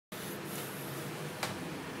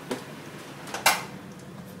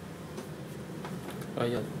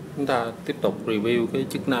Bây giờ chúng ta tiếp tục review cái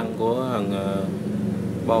chức năng của thằng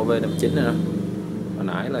Board V59 này đó. Hồi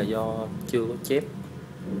nãy là do chưa có chép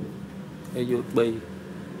cái USB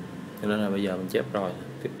cho nên là bây giờ mình chép rồi,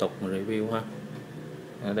 tiếp tục mình review ha.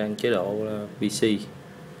 Đang chế độ PC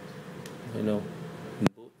input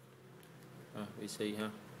PC ha.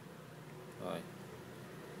 Rồi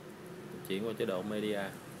chuyển qua chế độ media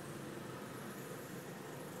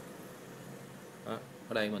đó.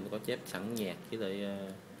 Ở đây mình có chép sẵn nhạc với lại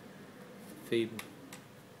phim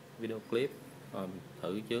video clip. Rồi mình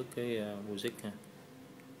thử trước cái music ha,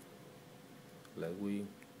 Lệ Quyên,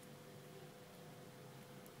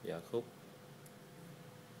 Dạ Khúc.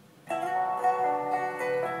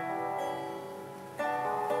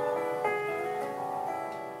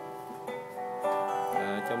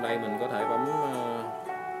 Trong đây mình có thể bấm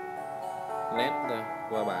nét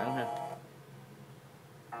qua bảng ha.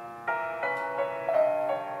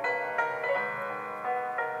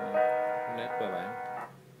 Nét qua bảng.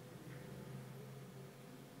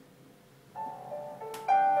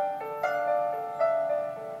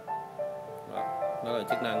 Đó là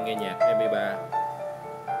chức năng nghe nhạc MP3.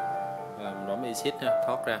 Mình bấm exit ha,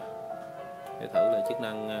 thoát ra để thử là chức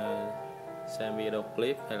năng xem video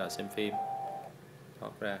clip hay là xem phim.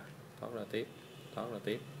 Thoát ra tiếp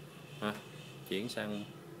ha. Chuyển sang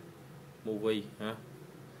movie ha,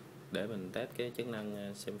 để mình test cái chức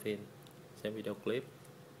năng xem phim, xem video clip.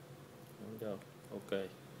 Ok,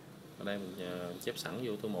 ở đây mình chép sẵn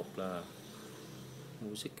vô thư mục là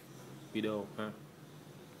music video ha,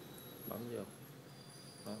 bấm vô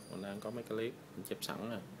đó, mình đang có mấy cái clip mình chép sẵn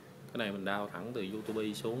nè. Cái này mình download thẳng từ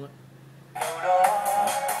YouTube xuống á.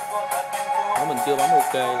 Nếu mình chưa bấm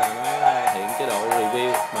ok là nó hiện chế độ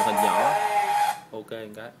review màn hình nhỏ. Ok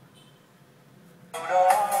một cái.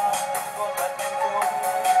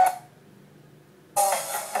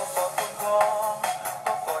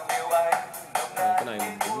 Cái này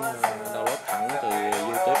mình cũng download thẳng từ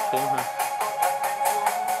YouTube xuống ha.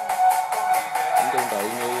 Cũng tương tự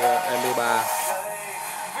như MP3.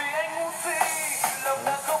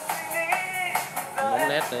 Bấm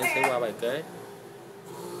nét để sẽ qua bài kế.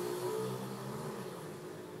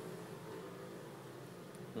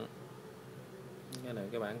 Cái này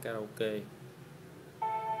cái bản karaoke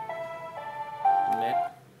nét.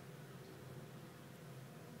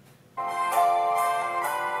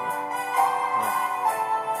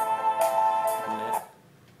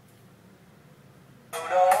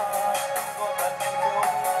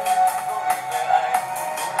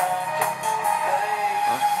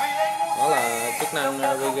 Đó là chức năng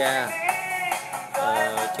Vega,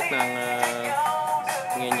 chức năng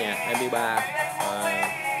nghe nhạc MP3,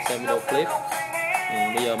 xem video clip.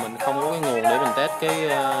 Bây giờ mình không có cái nguồn để mình test cái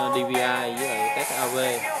DVI với lại test AV.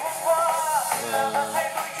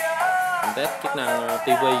 Mình test chức năng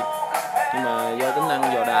TV, nhưng mà do tính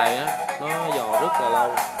năng dò đài á, nó dò rất là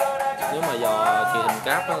lâu. Nếu mà dò truyền hình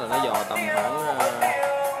cáp á, là nó dò tầm khoảng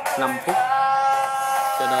 5 phút,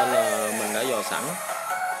 cho nên là mình đã dò sẵn.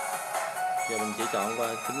 Giờ mình chỉ chọn qua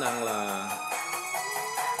tính năng là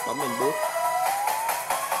bấm input,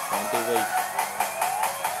 chọn TV.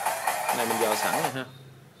 Này mình dò sẵn rồi ha.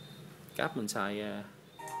 Cáp mình xài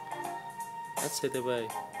SCTV,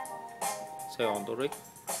 Saigon Toric,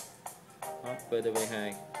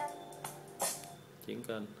 VTV2. Chuyển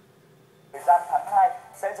kênh. Thời gian tháng 2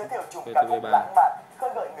 sẽ giới thiệu chùm ca khúc lãng mạn, khơi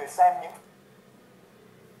gợi người xem những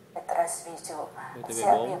VTV4.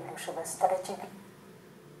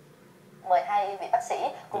 Mời hai vị bác sĩ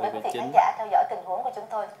cùng với quý vị khán giả theo dõi tình huống của chúng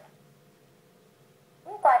tôi.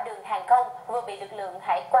 Qua đường hàng không vừa bị lực lượng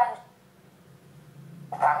hải quan.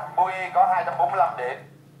 thắng Boeing có 245 điểm.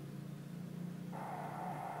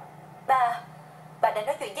 Bà đã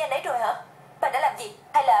nói chuyện với anh ấy rồi hả? Bà đã làm gì?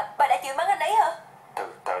 Hay là bà đã chịu mắng anh ấy hả?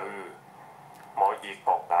 Từ từ, mọi việc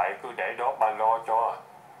còn lại cứ để đó bà lo cho.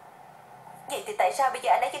 Vậy thì tại sao bây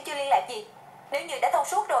giờ anh ấy vẫn chưa liên lạc gì? Nếu như đã thông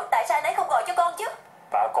suốt rồi, tại sao anh ấy không gọi cho con chứ?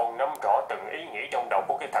 Bà còn nắm rõ từng ý nghĩ trong đầu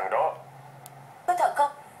của cái thằng đó. Có thật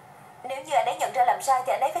không? Nếu như anh ấy nhận ra làm sai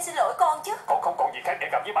thì anh ấy phải xin lỗi con chứ. Con không còn gì khác để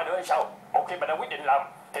gặp với bà nữa hay sao? Một khi bà đã quyết định làm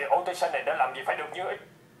thì OTC này đã làm gì phải được như ý.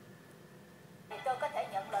 Thì tôi có thể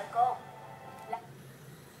nhận lời cô. Đó,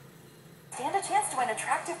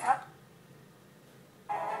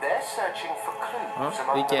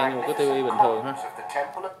 y chang một cái TV bình thường ha.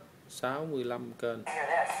 65 kênh.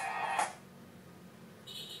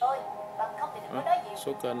 Thôi, bằng không thì đừng có nói gì.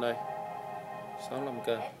 Số kênh đây 65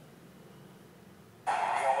 kênh.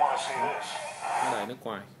 Cái này nước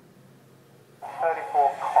ngoài.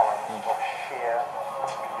 34 columns of sheer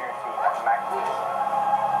beauty and magnitude.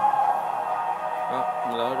 Đó,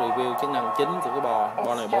 mình đã review chức năng chính của cái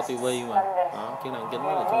Board này, Board TV mà. Đó, chức năng chính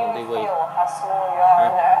là chức năng TV.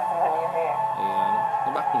 Thì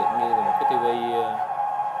nó bắt được như là một cái TV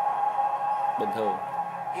bình thường.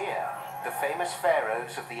 Here, the famous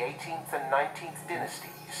pharaohs of the 18th and 19th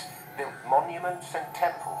dynasties built monuments and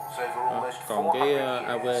temples over almost 400 Còn cái years.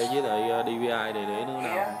 AV với lại DVI này để nữa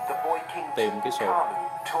nào tìm cái sổ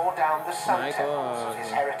máy có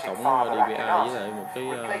cổng DVI với lại một cái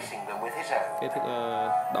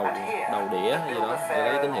đầu đĩa gì đó để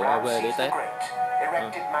lấy tín hiệu AV để test.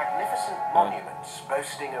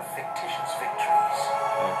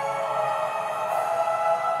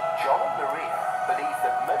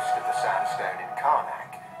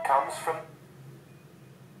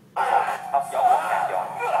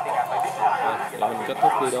 Rồi mình kết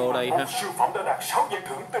thúc video đây ha. Siêu phẩm đã đạt 6 giải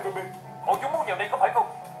thưởng TVB. Bọn chúng muốn vào đây có phải không?